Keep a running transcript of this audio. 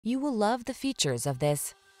You will love the features of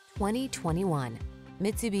this 2021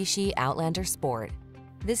 Mitsubishi Outlander Sport.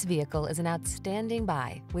 This vehicle is an outstanding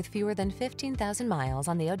buy with fewer than 15,000 miles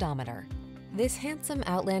on the odometer. This handsome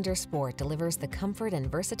Outlander Sport delivers the comfort and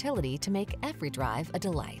versatility to make every drive a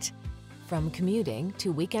delight. From commuting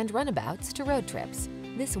to weekend runabouts to road trips,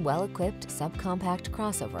 this well-equipped subcompact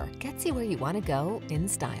crossover gets you where you want to go in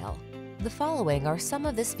style. The following are some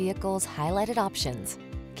of this vehicle's highlighted options: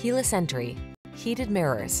 keyless entry, heated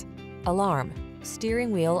mirrors, alarm, steering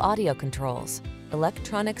wheel audio controls,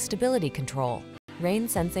 electronic stability control, rain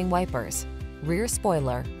sensing wipers, rear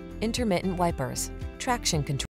spoiler, intermittent wipers, traction control.